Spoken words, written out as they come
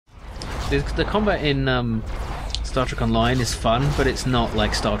the combat in Star Trek Online is fun, but it's not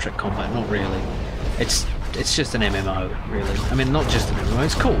like Star Trek combat. Not really. It's just an MMO, really. I mean, not just an MMO.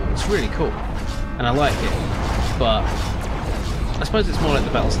 It's cool. It's really cool, and I like it. But I suppose it's more like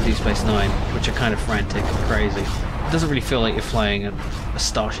the battles in Deep Space Nine, which are kind of frantic and crazy. It doesn't really feel like you're flying a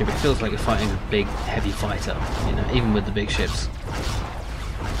starship. It feels like you're fighting a big, heavy fighter. You know, even with the big ships.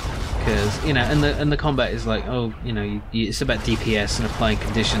 Because and the combat is like, oh, it's about DPS and applying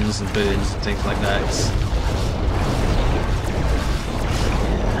conditions and boons and things like that.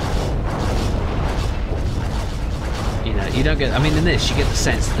 You don't get. I mean, in this, you get the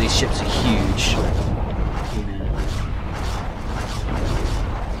sense that these ships are huge.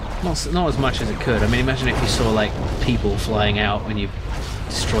 Not as much as it could. I mean, imagine if you saw like people flying out when you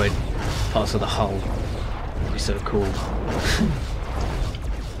destroyed parts of the hull. That'd be so cool.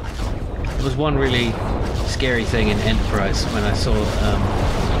 There was one really scary thing in Enterprise when I saw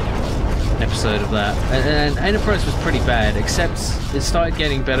an episode of that, and Enterprise was pretty bad. Except it started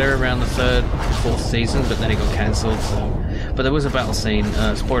getting better around the 3rd, 4th season, but then it got cancelled. So, but there was a battle scene.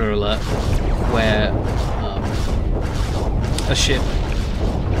 Spoiler alert, where a ship.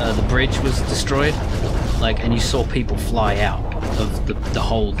 The bridge was destroyed, and you saw people fly out of the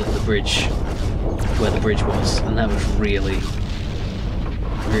hole that the bridge, where the bridge was, and that was really,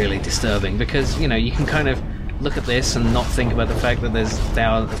 really disturbing because you can kind of look at this and not think about the fact that there's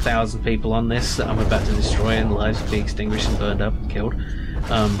 1,000 people on this that I'm about to destroy and lives will be extinguished and burned up and killed. I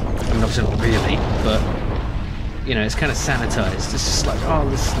mean, obviously not really, but it's kind of sanitized. It's just like, oh,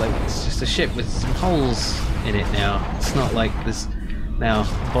 it's just a ship with some holes in it now. It's not like there's now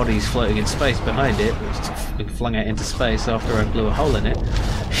bodies floating in space behind it. It's been flung out into space after I blew a hole in it.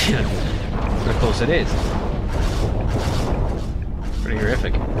 But of course it is. Pretty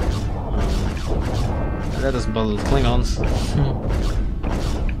horrific. That doesn't bother the Klingons.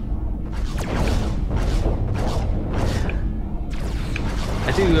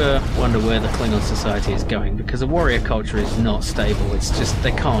 I do wonder where the Klingon society is going, because the warrior culture is not stable. It's just,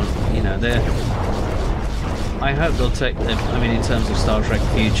 they can't, I hope they'll take their, I mean, in terms of Star Trek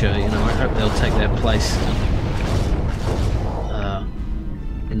future, I hope they'll take their place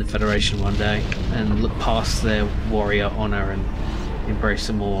in the Federation one day and look past their warrior honor and embrace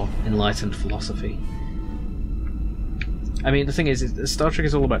a more enlightened philosophy. I mean, the thing is Star Trek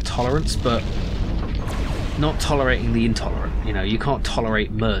is all about tolerance, but not tolerating the intolerant. You can't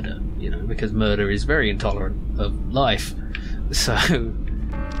tolerate murder, because murder is very intolerant of life. So,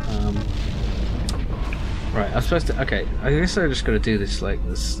 right, I'm supposed to. Okay, I guess I just got to do this like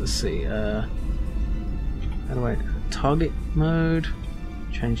this. Let's see. How do I target mode?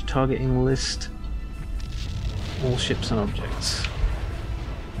 Change targeting list. All ships and objects.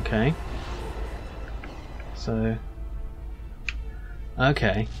 Okay. So.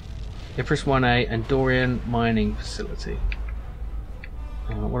 Okay. Ypres 1A and Dorian mining facility.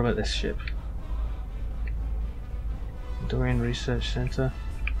 What about this ship? Dorian Research Center.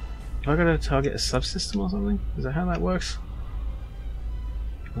 Have I got to target a subsystem or something? Is that how that works?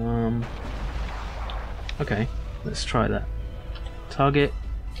 Okay, let's try that. Target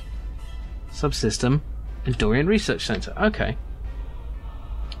subsystem and Dorian Research Center. Okay.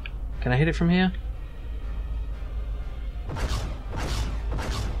 Can I hit it from here?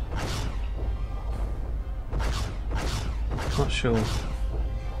 Not sure.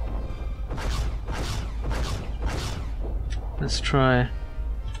 Let's try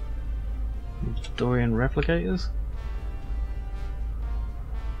Dorian replicators.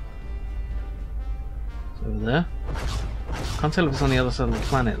 It's over there. Can't tell if it's on the other side of the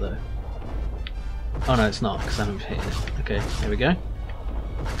planet though. Oh no, it's not, because I haven't hit it. Okay, here we go.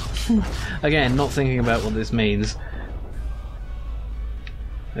 Again, not thinking about what this means.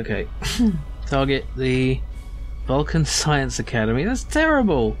 Okay. Target the Vulcan Science Academy. That's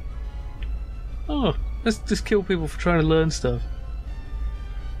terrible! Oh, let's just kill people for trying to learn stuff.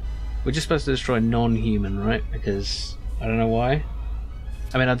 We're just supposed to destroy non-human, right? Because I don't know why.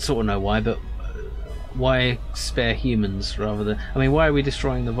 I mean, I'd sort of know why, but why spare humans rather than... I mean, why are we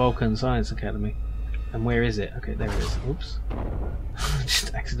destroying the Vulcan Science Academy? And where is it? Okay, there it is. Oops.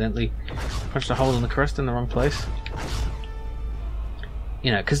 Just accidentally punched a hole in the crust in the wrong place.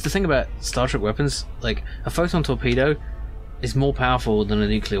 Because the thing about Star Trek weapons, like, a photon torpedo is more powerful than a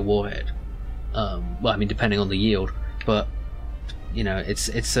nuclear warhead. Well, I mean, depending on the yield, but it's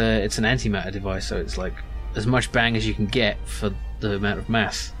an antimatter device, so it's like as much bang as you can get for the amount of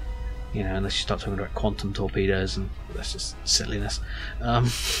mass. Unless you start talking about quantum torpedoes, and that's just silliness.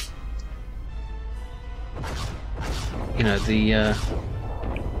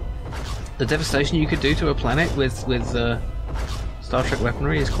 The devastation you could do to a planet with Star Trek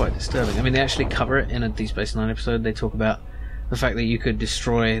weaponry is quite disturbing. I mean, they actually cover it in a Deep Space Nine episode. They talk about the fact that you could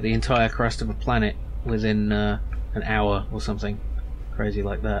destroy the entire crust of a planet within an hour or something crazy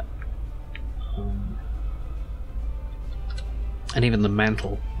like that. And even the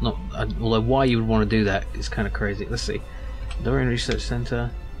mantle. Although why you would want to do that is kind of crazy. Let's see. Dorian Research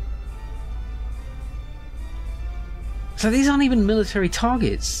Center. So these aren't even military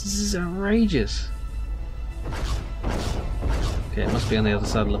targets. This is outrageous. Okay, it must be on the other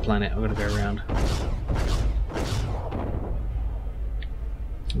side of the planet. I'm gonna go around.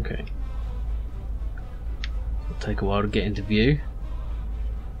 Okay. It'll take a while to get into view.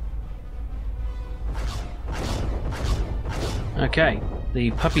 Okay,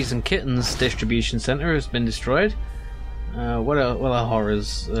 the Puppies and Kittens distribution center has been destroyed. What are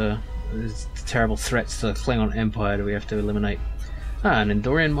horrors? Terrible threats to the Klingon Empire do we have to eliminate? An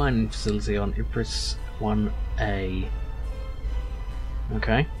Endorian mining facility on Ypres 1A.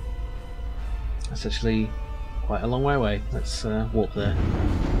 Okay. That's actually quite a long way away. Let's warp there.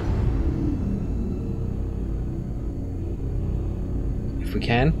 If we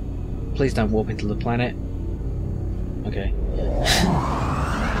can. Please don't warp into the planet. Okay.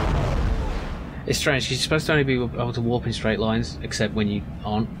 It's strange, you're supposed to only be able to warp in straight lines, except when you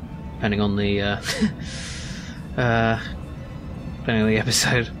aren't, depending on the depending on the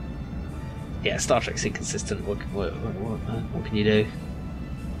episode. Yeah, Star Trek's inconsistent. What can you do?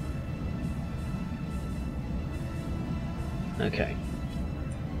 Okay.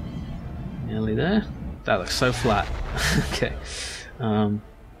 Nearly there. That looks so flat. Okay. Can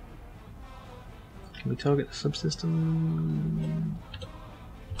we target the subsystem?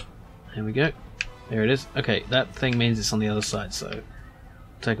 There we go. There it is. Okay, that thing means it's on the other side, so it'll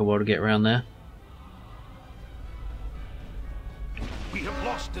take a while to get around there. We have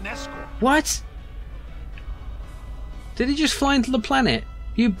lost an escort. What? Did he just fly into the planet?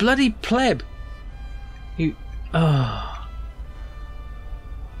 You bloody pleb! You... Oh.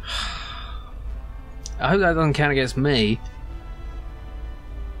 I hope that doesn't count against me.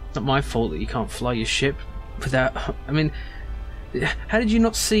 Not my fault that you can't fly your ship without... I mean, how did you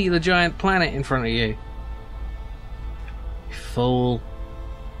not see the giant planet in front of you? You fool.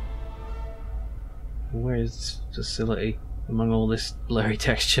 Where is this facility among all this blurry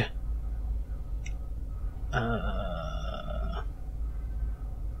texture?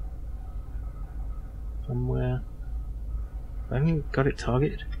 Somewhere. I haven't got it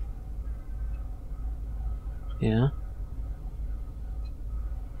targeted. Yeah.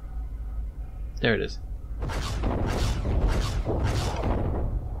 There it is.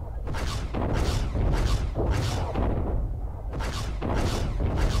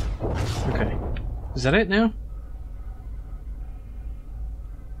 Okay. Is that it now?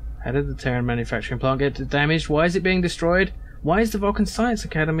 How did the Terran manufacturing plant get damaged? Why is it being destroyed? Why is the Vulcan Science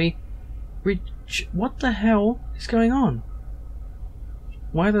Academy... What the hell is going on?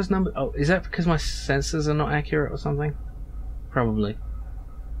 Why are those numbers... Oh, is that because my sensors are not accurate or something? Probably.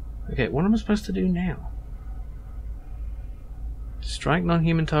 Okay, what am I supposed to do now? Strike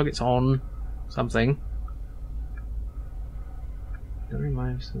non-human targets on something. During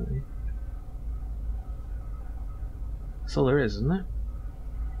my facility. That's all there is, isn't it?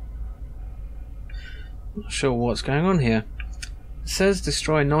 Not sure what's going on here. It says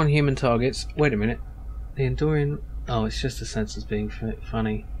destroy non-human targets. Wait a minute. The Endorian... Oh, it's just the sensors being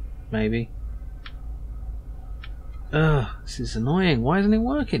funny. Maybe. Ugh, this is annoying. Why isn't it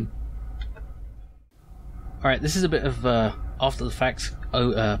working? Alright, this is a bit of after the fact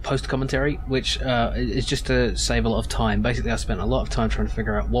post commentary, which is just to save a lot of time. Basically, I spent a lot of time trying to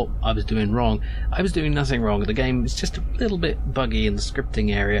figure out what I was doing wrong. I was doing nothing wrong. The game is just a little bit buggy in the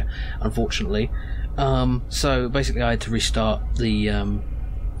scripting area, unfortunately. So basically, I had to restart the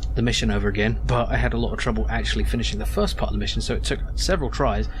mission over again, but I had a lot of trouble actually finishing the first part of the mission, so it took several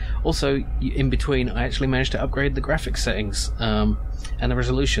tries. Also, in between, I actually managed to upgrade the graphics settings and the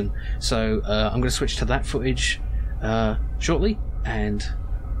resolution, so I'm going to switch to that footage shortly, and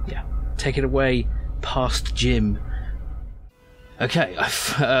yeah, take it away past Jim. Okay,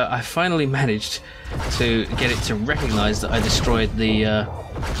 I finally managed to get it to recognise that I destroyed the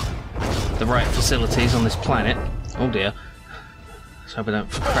right facilities on this planet. Oh dear. So I hope I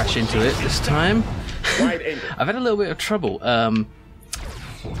don't crash into it this time. I've had a little bit of trouble. I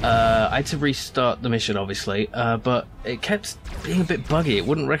had to restart the mission, obviously, but it kept being a bit buggy. It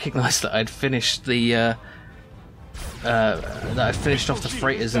wouldn't recognise that I'd finished the that I'd finished off the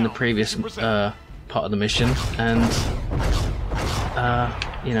freighters in the previous part of the mission, and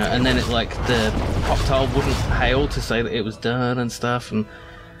you know, and then it like the pop tile wouldn't hail to say that it was done and stuff, and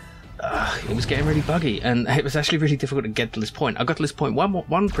it was getting really buggy, and it was actually really difficult to get to this point. I got to this point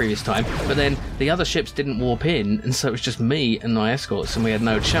one previous time, but then the other ships didn't warp in, and so it was just me and my escorts, and we had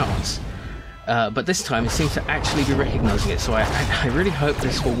no chance. But this time it seems to actually be recognising it, so I really hope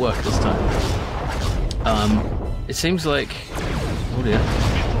this will work this time. It seems like... oh dear.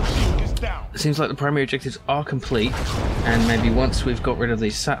 It seems like the primary objectives are complete, and maybe once we've got rid of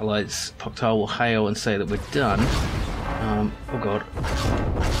these satellites, Poktal will hail and say that we're done. Oh god.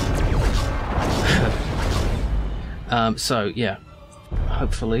 So, yeah.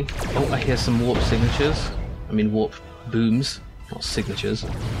 Hopefully... oh, I hear some warp signatures. I mean warp booms, not signatures.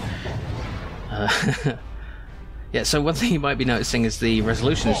 Yeah, so one thing you might be noticing is the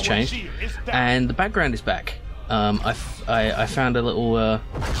resolution has changed, and the background is back. I found a little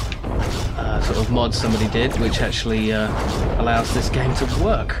sort of mod somebody did, which actually allows this game to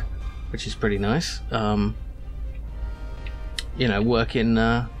work, which is pretty nice. You know, work in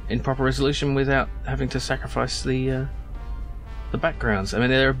proper resolution without having to sacrifice the backgrounds. I mean,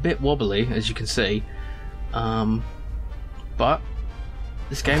 they're a bit wobbly, as you can see, but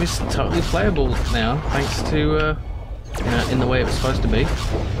this game is totally playable now, thanks to you know, in the way it was supposed to be.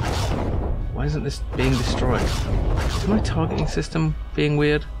 Why isn't this being destroyed? Is my targeting system being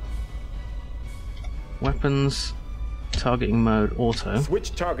weird? Weapons, targeting mode, auto.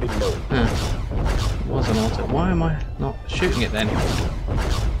 Switch targeting mode. It was an auto. Why am I not shooting it then?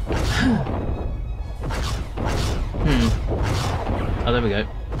 Oh, there we go.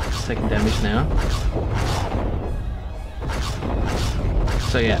 It's taking damage now.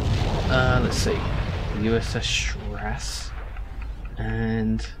 So yeah, let's see. USS Shras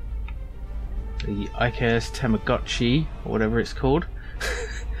and the IKS Tamagotchi, or whatever it's called,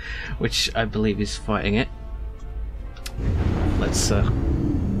 which I believe is fighting it. Let's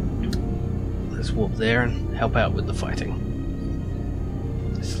warp there and help out with the fighting.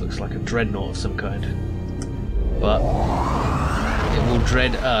 This looks like a dreadnought of some kind, but it will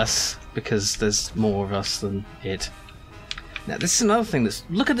dread us because there's more of us than it. Now this is another thing that's...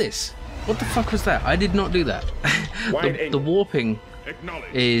 look at this! What the fuck was that? I did not do that. The warping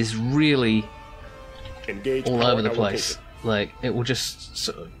is really all over the place. Like, it will just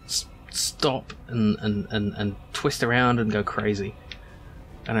sort of stop and twist around and go crazy.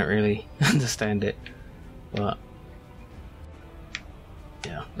 I don't really understand it, but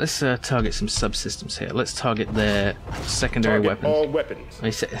yeah. Let's target some subsystems here. Let's target their secondary weapons. All weapons.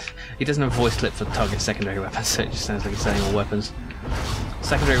 He doesn't have a voice clip for target secondary weapons, so it just sounds like he's saying all weapons.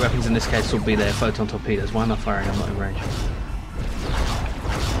 Secondary weapons in this case will be their photon torpedoes. Why am I firing? I'm not in range.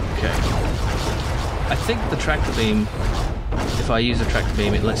 Okay. I think the tractor beam, if I use a tractor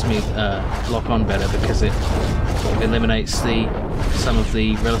beam, it lets me lock on better because it eliminates some of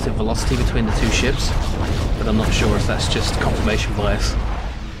the relative velocity between the two ships, but I'm not sure if that's just confirmation bias.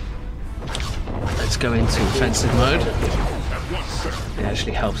 Let's go into offensive mode. It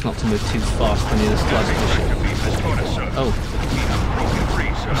actually helps not to move too fast when you're this close to the ship. Oh.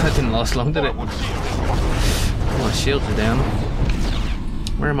 That didn't last long, did it? My shields are down.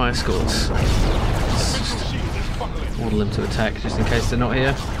 Where are my escorts? Let's just order them to attack just in case they're not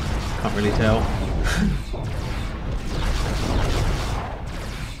here. Can't really tell.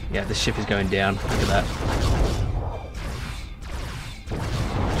 Yeah, this ship is going down. Look at that.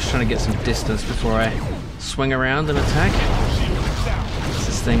 Just trying to get some distance before I swing around and attack.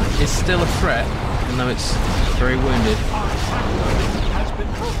 This thing is still a threat, even though it's very wounded.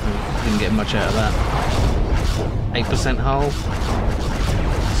 Didn't get much out of that. 8% hull.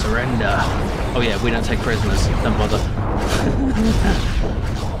 Surrender. Oh yeah, we don't take prisoners. Don't bother.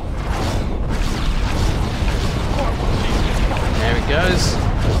 There it goes.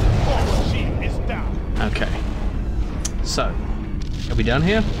 Okay. So, are we done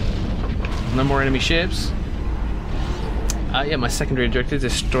here? No more enemy ships? Yeah, my secondary objective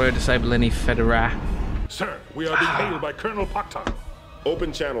is destroy or disable any Federa. Sir, we are being hailed by Colonel Poktal.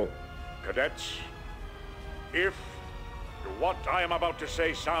 Open channel. Cadets, if what I am about to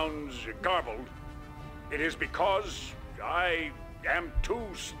say sounds garbled, it is because I am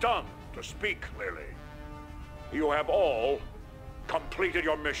too stunned to speak clearly. You have all completed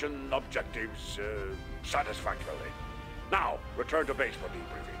your mission objectives satisfactorily. Now, return to base for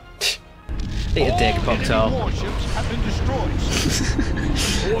debriefing. Eat a dick, Poktal.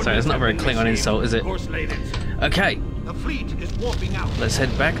 Sorry, it's not a very Klingon insult, is it? Okay. The fleet is warping out. Let's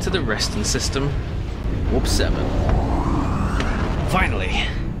head back to the resting system. Warp 7. Finally,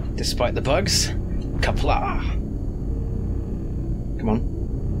 despite the bugs, Kapla. Come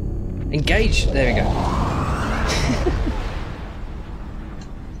on. Engage. There we go.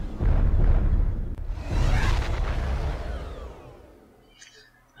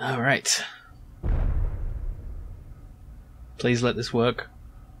 Alright. Please let this work.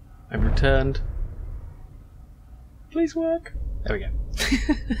 I've returned. Please work. There we go.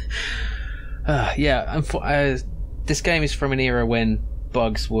 Yeah, this game is from an era when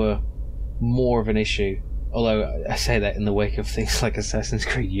bugs were more of an issue. Although I say that in the wake of things like Assassin's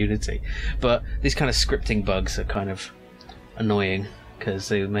Creed Unity. But these kind of scripting bugs are kind of annoying because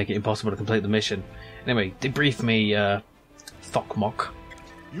they make it impossible to complete the mission. Anyway, debrief me, Thokmok.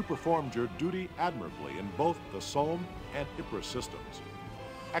 You performed your duty admirably in both the Somme and Ypres systems.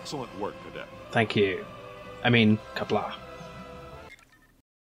 Excellent work, Cadet. Thank you. I mean, Kapla.